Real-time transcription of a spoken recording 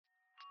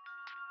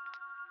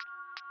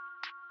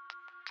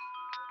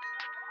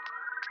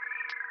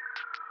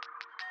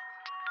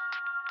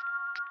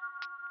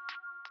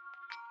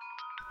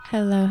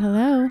Hello,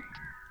 hello.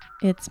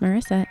 It's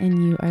Marissa,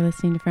 and you are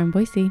listening to From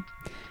Boise.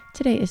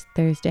 Today is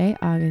Thursday,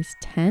 August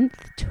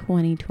 10th,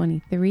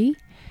 2023,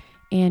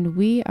 and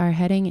we are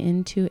heading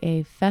into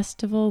a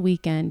festival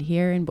weekend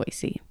here in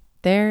Boise.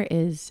 There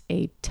is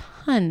a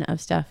ton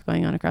of stuff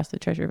going on across the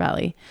Treasure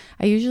Valley.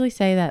 I usually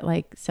say that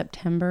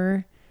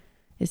September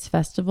is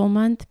festival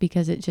month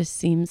because it just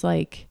seems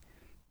like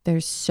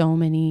there's so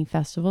many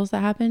festivals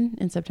that happen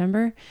in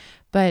September,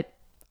 but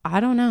I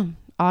don't know.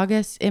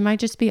 August, it might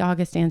just be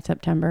August and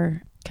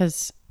September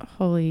because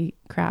holy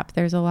crap,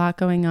 there's a lot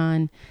going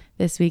on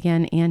this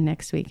weekend and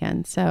next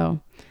weekend.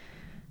 So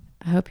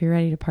I hope you're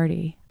ready to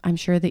party. I'm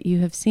sure that you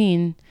have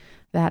seen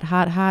that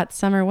hot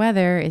summer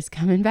weather is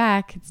coming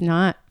back. It's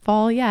not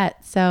fall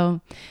yet.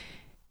 So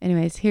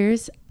anyways,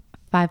 here's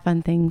 5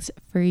 fun things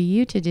for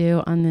you to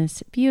do on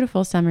this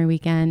beautiful summer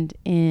weekend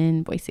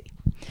in Boise.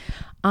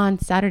 On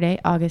Saturday,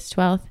 August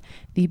 12th,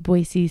 the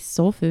Boise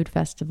Soul Food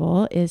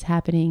Festival is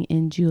happening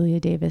in Julia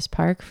Davis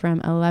Park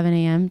from 11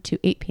 a.m. to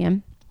 8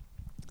 p.m.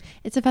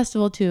 It's a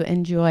festival to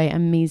enjoy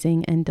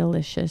amazing and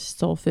delicious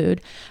soul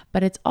food,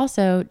 but it's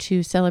also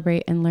to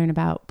celebrate and learn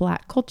about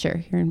Black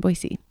culture here in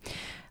Boise.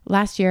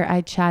 Last year,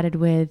 I chatted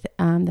with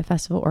the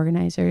festival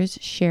organizers,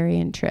 Sherry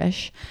and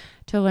Trish,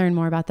 to learn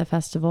more about the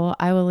festival.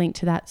 I will link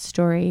to that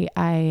story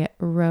I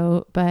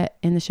wrote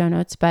in the show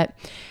notes, but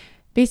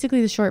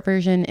basically, the short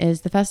version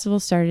is the festival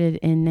started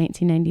in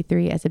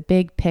 1993 as a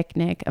big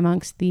picnic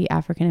amongst the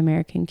African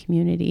American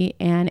community,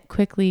 and it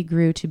quickly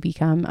grew to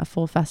become a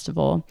full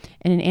festival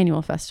and an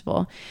annual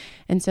festival.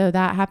 And so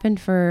that happened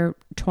for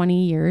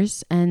 20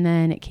 years, and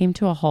then it came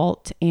to a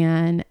halt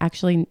and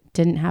actually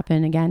didn't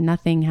happen again.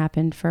 Nothing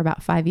happened for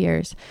about 5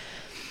 years.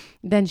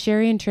 Then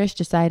Sherry and Trish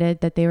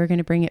decided that they were going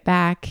to bring it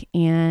back,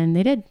 and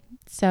they did.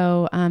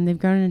 So they've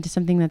grown into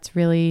something that's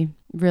really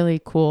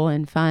cool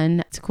and fun.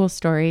 It's a cool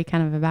story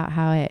kind of about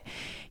how it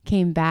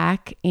came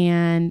back,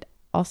 and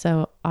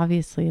also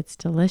obviously it's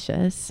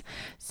delicious.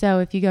 So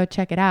if you go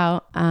check it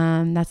out,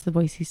 that's the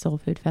Boise Soul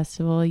Food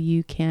Festival.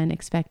 You can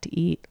expect to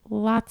eat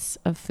lots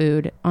of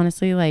food.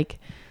 Honestly,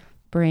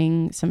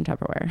 bring some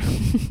Tupperware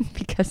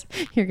because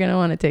you're going to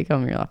want to take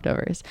home your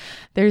leftovers.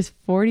 There's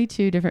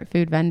 42 different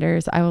food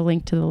vendors. I will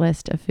link to the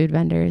list of food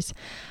vendors.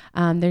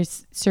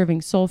 There's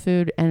serving soul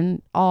food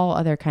and all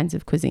other kinds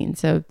of cuisine.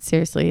 So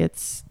seriously,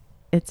 it's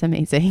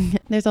amazing.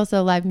 There's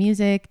also live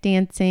music,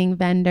 dancing,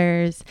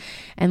 vendors,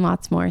 and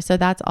lots more. So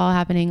that's all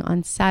happening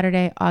on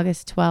Saturday,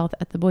 August 12th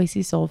at the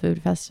Boise Soul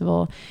Food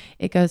Festival.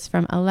 It goes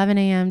from 11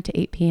 a.m. to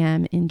 8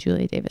 p.m. in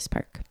Julia Davis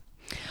Park.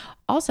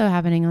 Also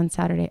happening on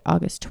Saturday,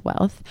 August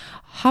 12th,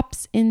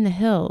 Hops in the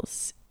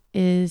Hills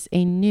is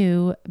a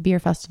new beer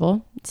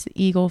festival. It's the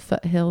Eagle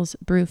Foothills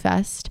Brew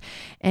Fest,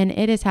 and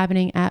it is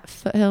happening at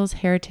Foothills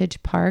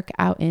Heritage Park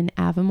out in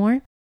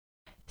Avamore.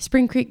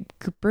 Spring Creek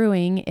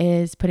Brewing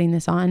is putting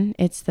this on.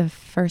 It's the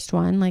first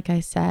one, like I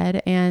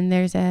said, and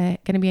there's going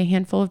to be a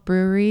handful of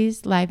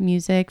breweries, live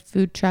music,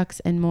 food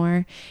trucks, and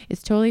more.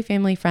 It's totally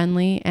family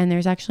friendly, and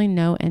there's actually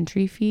no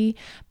entry fee,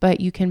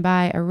 but you can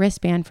buy a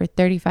wristband for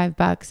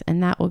 $35,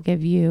 and that will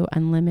give you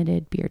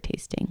unlimited beer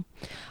tasting.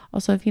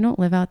 Also, if you don't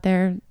live out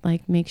there,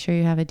 make sure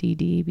you have a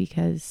DD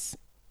because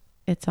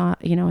it's on,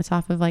 it's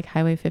off of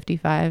Highway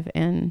 55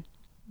 and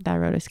that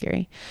road is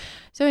scary.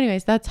 So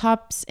anyways, that's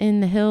Hops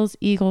in the Hills,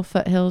 Eagle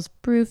Foothills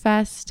Brew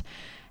Fest.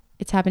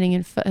 It's happening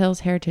in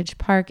Foothills Heritage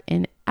Park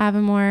in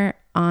Avamore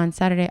on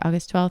Saturday,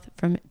 August 12th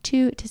from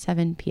 2 to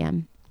 7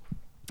 p.m.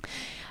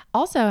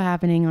 Also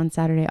happening on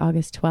Saturday,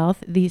 August 12th,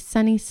 the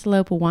Sunny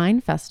Slope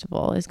Wine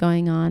Festival is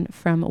going on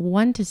from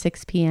 1 to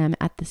 6 p.m.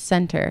 at the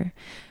Center,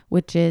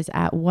 which is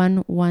at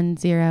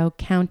 110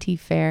 County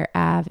Fair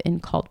Ave in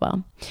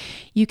Caldwell.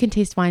 You can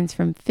taste wines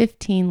from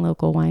 15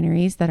 local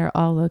wineries that are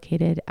all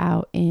located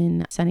out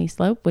in Sunny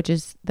Slope, which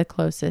is the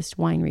closest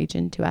wine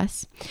region to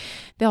us.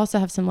 They also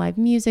have some live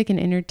music and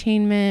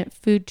entertainment,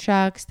 food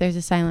trucks, there's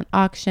a silent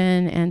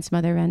auction, and some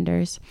other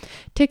vendors.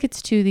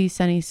 Tickets to the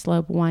Sunny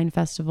Slope Wine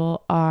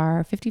Festival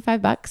are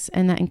 $55,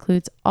 and that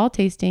includes all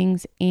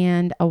tastings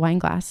and a wine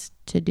glass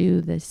to do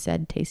the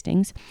said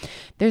tastings.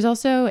 There's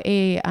also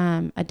a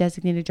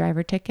designated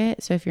driver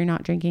ticket. So if you're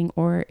not drinking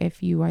or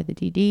if you are the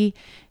DD,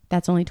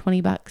 that's only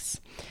 $20.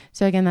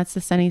 So again, that's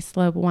the Sunny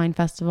Slope Wine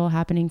Festival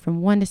happening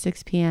from 1 to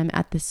 6 p.m.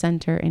 at the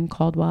Center in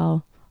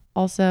Caldwell.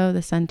 Also,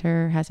 the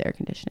Center has air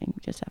conditioning,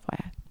 just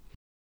FYI.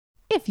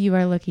 If you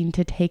are looking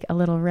to take a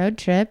little road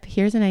trip,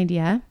 here's an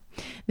idea.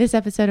 This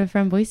episode of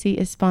From Boise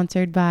is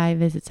sponsored by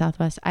Visit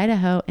Southwest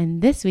Idaho,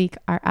 and this week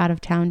our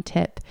out-of-town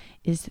tip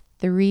is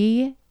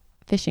 3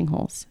 fishing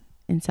holes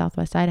in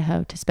Southwest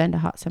Idaho to spend a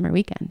hot summer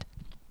weekend.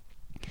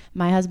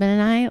 My husband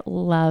and I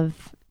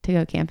love to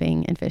go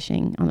camping and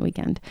fishing on the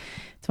weekend.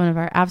 It's one of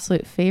our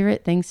absolute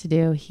favorite things to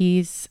do.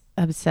 He's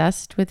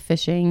obsessed with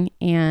fishing,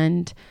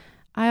 and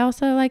I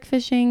also like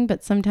fishing,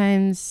 but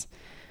sometimes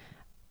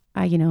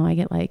I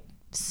get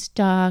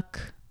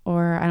stuck,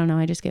 or I don't know,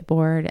 I just get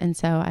bored. And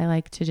so I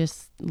like to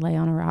just lay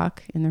on a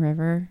rock in the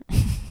river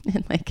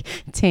and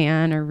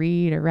tan or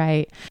read or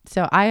write.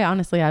 So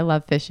I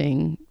love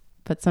fishing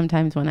but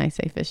sometimes when I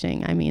say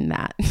fishing, I mean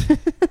that.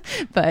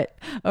 But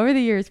over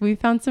the years, we've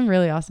found some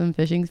really awesome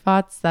fishing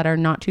spots that are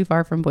not too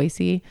far from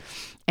Boise.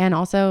 And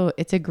also,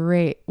 it's a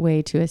great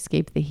way to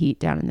escape the heat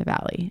down in the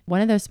valley.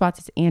 One of those spots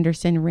is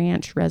Anderson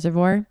Ranch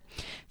Reservoir.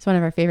 It's one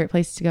of our favorite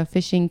places to go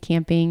fishing,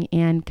 camping,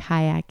 and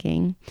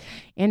kayaking.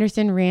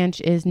 Anderson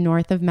Ranch is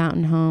north of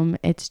Mountain Home.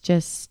 It's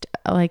just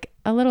like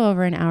a little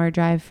over an hour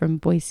drive from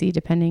Boise,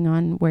 depending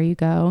on where you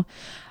go.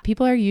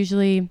 People are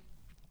usually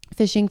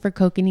fishing for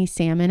kokanee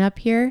salmon up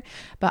here,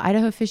 but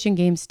Idaho Fish and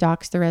Game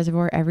stocks the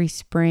reservoir every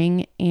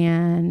spring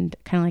and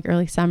kind of like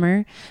early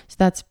summer. So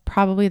that's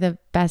probably the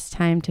best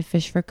time to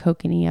fish for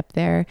kokanee up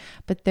there.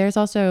 But there's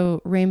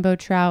also rainbow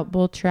trout,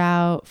 bull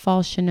trout,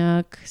 fall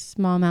chinook,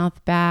 smallmouth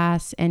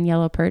bass, and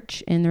yellow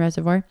perch in the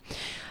reservoir.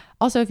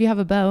 Also, if you have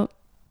a boat,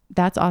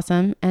 that's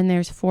awesome. And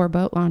there's 4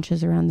 boat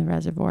launches around the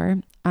reservoir.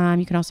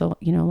 You can also,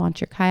 launch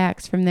your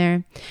kayaks from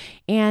there.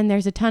 And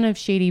there's a ton of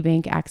shady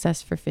bank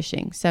access for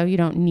fishing. So you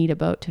don't need a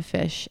boat to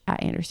fish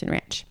at Anderson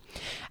Ranch.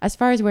 As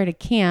far as where to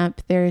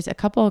camp, there's a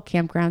couple of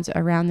campgrounds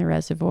around the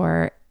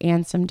reservoir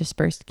and some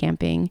dispersed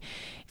camping.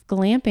 If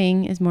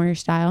glamping is more your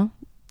style,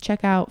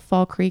 check out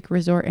Fall Creek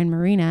Resort and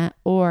Marina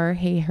or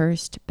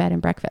Hayhurst Bed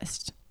and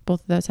Breakfast.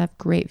 Both of those have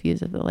great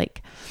views of the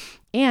lake.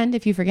 And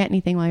if you forget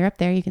anything while you're up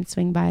there, you can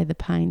swing by the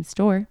Pine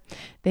store.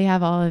 They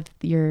have all of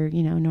your,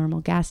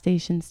 normal gas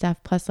station stuff,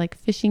 plus like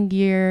fishing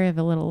gear, have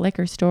a little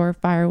liquor store,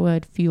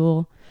 firewood,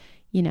 fuel,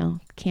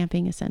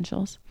 camping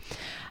essentials.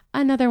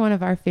 Another one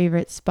of our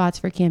favorite spots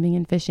for camping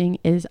and fishing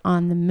is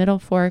on the Middle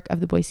Fork of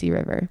the Boise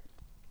River.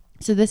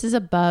 So this is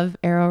above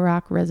Arrow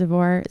Rock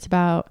Reservoir. It's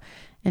about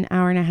an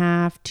hour and a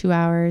half, 2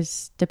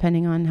 hours,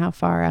 depending on how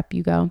far up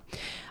you go.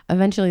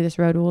 Eventually, this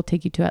road will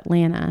take you to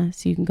Atlanta,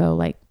 so you can go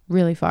like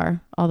really far,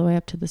 all the way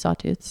up to the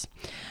Sawtooths.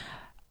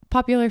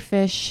 Popular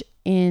fish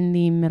in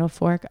the Middle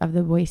Fork of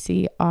the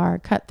Boise are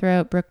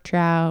cutthroat, brook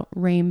trout,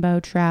 rainbow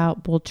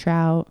trout, bull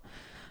trout.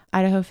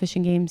 Idaho Fish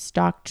and Game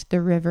stocked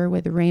the river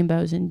with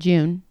rainbows in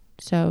June,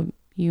 so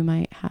you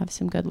might have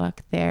some good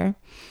luck there.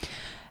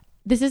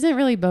 This isn't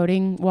really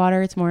boating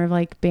water. It's more of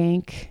like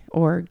bank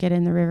or get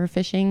in the river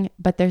fishing,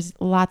 but there's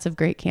lots of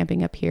great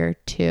camping up here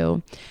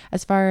too.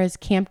 As far as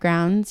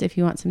campgrounds, if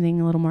you want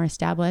something a little more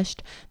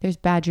established, there's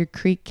Badger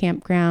Creek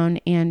Campground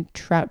and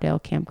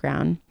Troutdale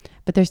Campground,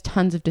 but there's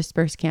tons of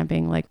dispersed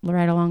camping, like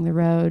right along the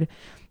road.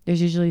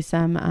 There's usually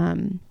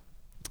some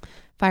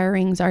fire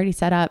rings already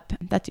set up.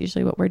 That's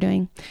usually what we're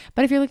doing.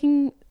 But if you're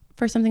looking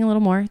for something a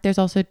little more, there's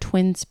also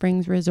Twin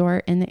Springs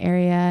Resort in the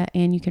area,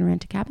 and you can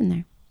rent a cabin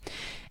there.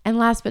 And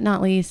last but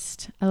not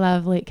least, I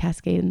love Lake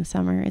Cascade in the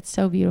summer. It's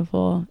so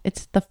beautiful.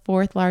 It's the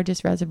 4th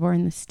largest reservoir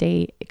in the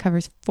state. It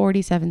covers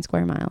 47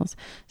 square miles.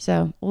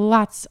 So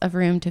lots of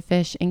room to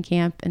fish and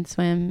camp and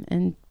swim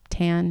and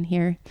tan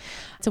here.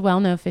 It's a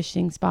well-known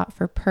fishing spot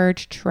for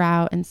perch,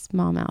 trout, and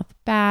smallmouth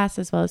bass,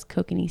 as well as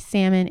kokanee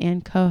salmon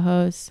and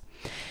cohos.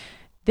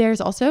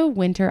 There's also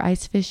winter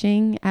ice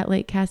fishing at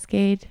Lake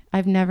Cascade.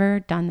 I've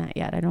never done that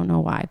yet. I don't know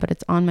why, but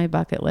it's on my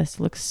bucket list.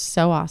 It looks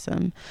so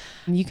awesome.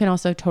 You can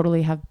also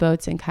totally have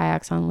boats and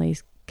kayaks on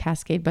Lake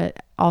Cascade,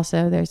 but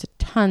also there's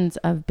tons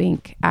of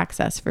bank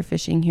access for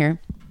fishing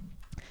here.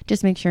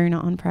 Just make sure you're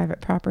not on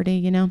private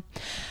property,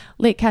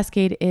 Lake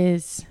Cascade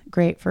is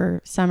great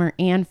for summer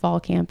and fall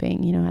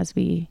camping, as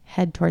we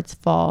head towards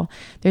fall.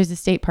 There's a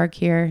state park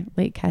here,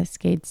 Lake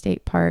Cascade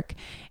State Park.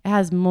 It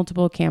has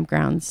multiple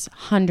campgrounds,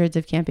 hundreds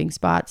of camping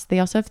spots. They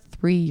also have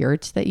 3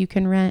 yurts that you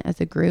can rent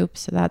as a group,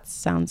 so that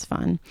sounds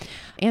fun.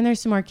 And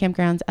there's some more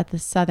campgrounds at the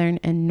southern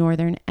and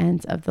northern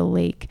ends of the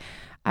lake.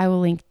 I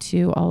will link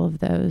to all of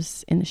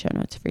those in the show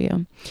notes for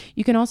you.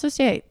 You can also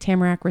stay at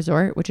Tamarack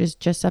Resort, which is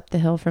just up the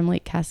hill from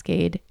Lake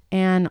Cascade.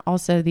 And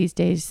also these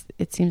days,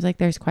 it seems like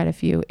there's quite a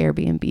few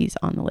Airbnbs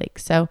on the lake.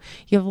 So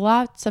you have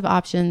lots of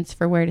options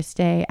for where to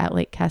stay at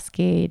Lake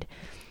Cascade.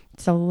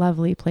 It's a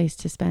lovely place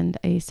to spend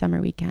a summer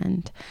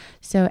weekend.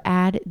 So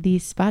add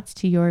these spots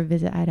to your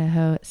Visit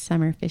Idaho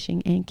summer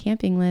fishing and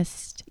camping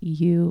list.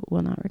 You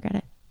will not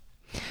regret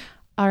it.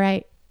 All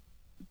right.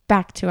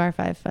 Back to our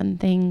 5 fun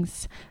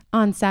things.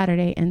 On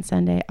Saturday and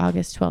Sunday,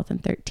 August 12th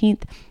and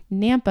 13th,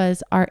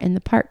 Nampa's Art in the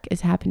Park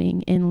is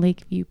happening in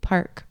Lakeview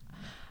Park.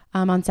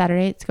 On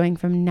Saturday, it's going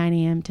from 9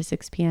 a.m. to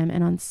 6 p.m.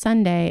 And on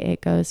Sunday,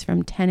 it goes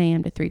from 10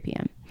 a.m. to 3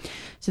 p.m.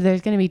 So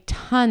there's going to be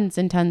tons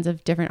and tons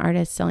of different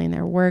artists selling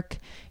their work.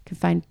 You can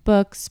find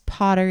books,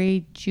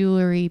 pottery,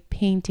 jewelry,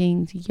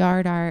 paintings,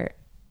 yard art,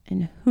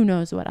 and who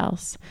knows what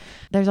else.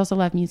 There's also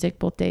live music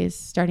both days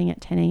starting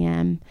at 10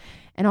 a.m.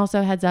 And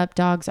also, heads up,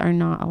 dogs are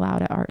not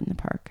allowed at Art in the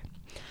Park.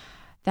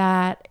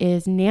 That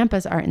is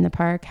Nampa's Art in the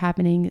Park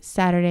happening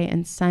Saturday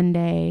and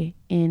Sunday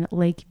in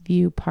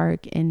Lakeview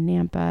Park in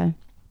Nampa.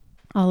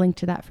 I'll link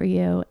to that for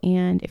you.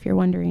 And if you're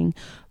wondering,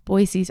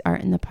 Boise's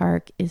Art in the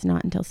Park is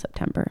not until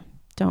September.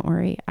 Don't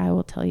worry, I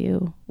will tell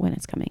you when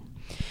it's coming.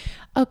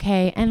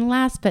 Okay, and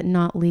last but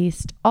not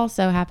least,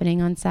 also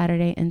happening on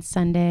Saturday and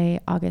Sunday,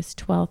 August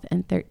 12th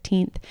and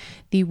 13th,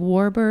 the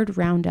Warbird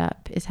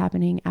Roundup is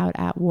happening out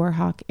at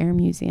Warhawk Air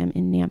Museum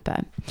in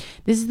Nampa.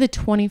 This is the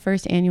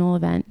 21st annual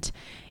event.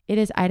 It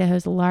is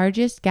Idaho's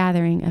largest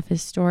gathering of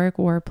historic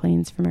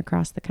warplanes from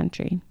across the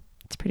country.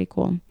 It's pretty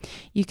cool.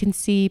 You can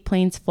see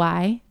planes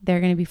fly. They're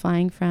going to be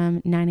flying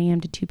from 9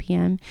 a.m. to 2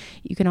 p.m.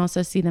 You can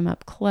also see them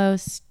up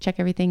close, check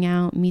everything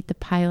out, meet the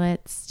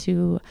pilots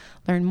to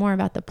learn more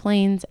about the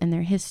planes and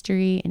their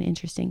history and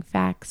interesting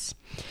facts.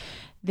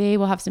 They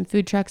will have some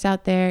food trucks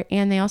out there,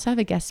 and they also have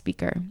a guest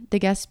speaker. The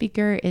guest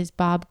speaker is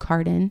Bob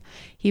Cardin.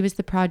 He was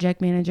the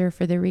project manager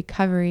for the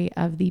recovery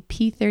of the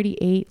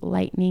P-38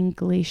 Lightning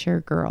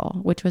Glacier Girl,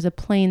 which was a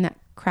plane that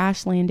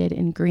crash landed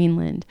in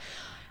Greenland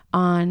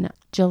on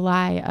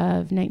July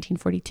of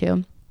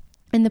 1942.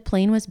 And the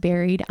plane was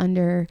buried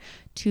under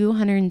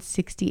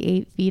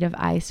 268 feet of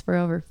ice for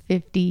over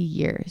 50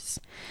 years.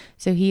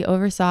 So he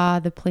oversaw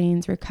the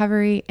plane's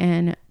recovery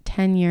and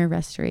 10-year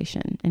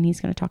restoration, and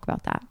he's going to talk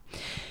about that.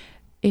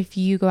 If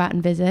you go out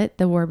and visit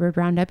the Warbird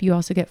Roundup, you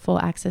also get full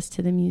access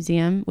to the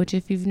museum, which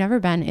if you've never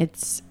been,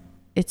 it's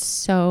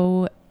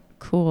so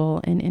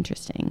cool and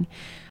interesting.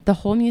 The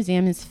whole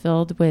museum is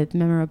filled with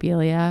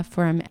memorabilia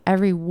from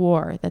every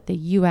war that the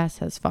U.S.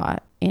 has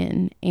fought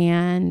in.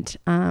 And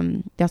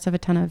they also have a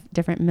ton of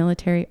different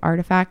military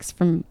artifacts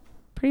from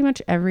pretty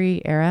much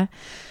every era.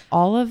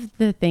 All of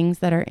the things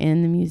that are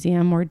in the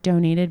museum were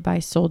donated by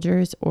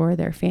soldiers or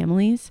their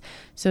families.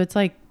 So it's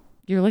like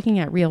you're looking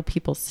at real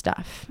people's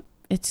stuff.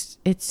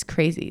 It's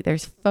crazy.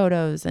 There's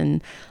photos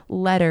and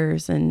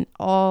letters and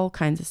all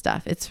kinds of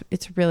stuff. It's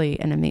really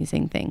an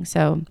amazing thing.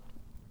 So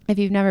if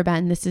you've never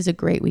been, this is a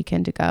great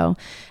weekend to go.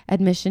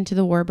 Admission to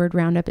the Warbird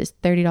Roundup is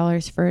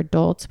 $30 for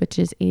adults, which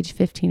is age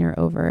 15 or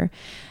over.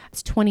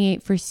 It's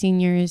 $28 for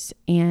seniors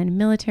and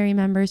military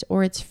members,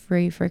 or it's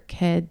free for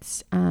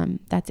kids.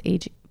 That's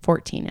age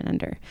 14 and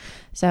under.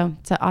 So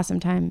it's an awesome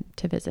time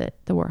to visit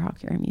the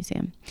Warhawk Era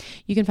Museum.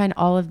 You can find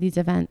all of these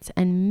events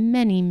and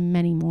many,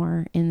 many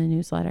more in the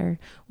newsletter,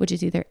 which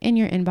is either in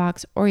your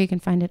inbox or you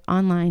can find it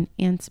online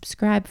and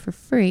subscribe for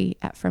free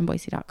at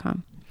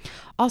FromBoise.com.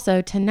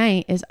 Also,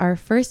 tonight is our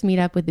first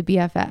meetup with the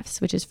BFFs,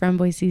 which is From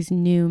Boise's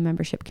new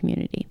membership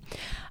community.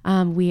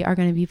 We are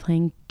going to be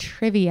playing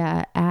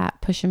trivia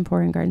at Push and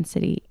Pour in Garden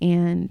City,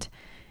 and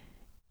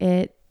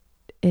it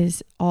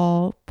is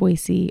all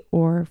Boise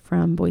or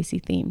From Boise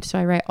themed. So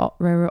I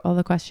wrote all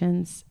the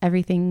questions.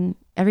 Every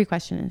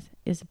question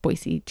is a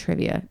Boise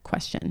trivia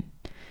question.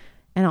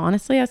 And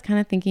honestly, I was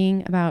kind of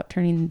thinking about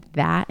turning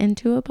that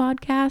into a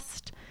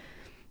podcast.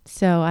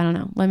 So I don't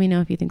know. Let me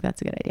know if you think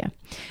that's a good idea.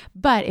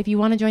 But if you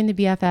want to join the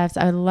BFFs,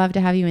 I would love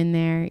to have you in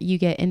there. You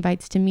get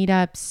invites to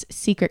meetups,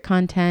 secret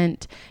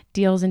content,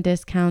 deals and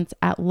discounts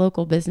at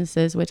local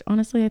businesses, which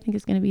honestly I think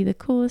is going to be the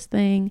coolest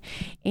thing,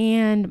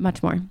 and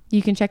much more.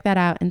 You can check that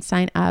out and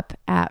sign up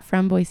at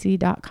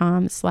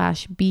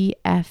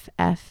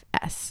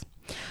fromboise.com/BFFS.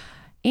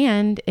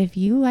 And if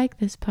you like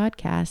this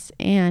podcast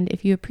and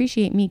if you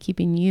appreciate me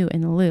keeping you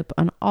in the loop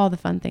on all the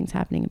fun things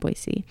happening in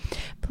Boise,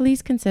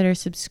 please consider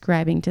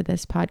subscribing to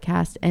this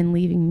podcast and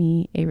leaving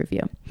me a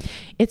review.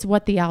 It's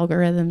what the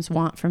algorithms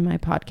want from my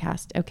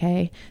podcast,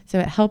 okay? So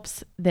it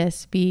helps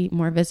this be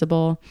more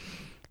visible.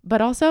 But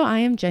also, I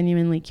am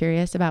genuinely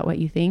curious about what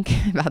you think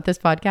about this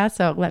podcast,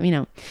 so let me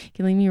know. You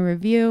can leave me a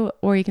review,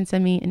 or you can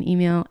send me an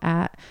email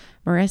at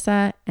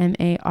Marissa,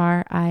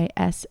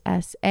 MARISSA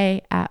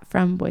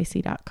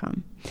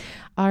 @FromBoise.com.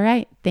 All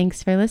right,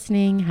 thanks for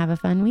listening. Have a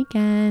fun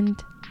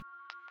weekend.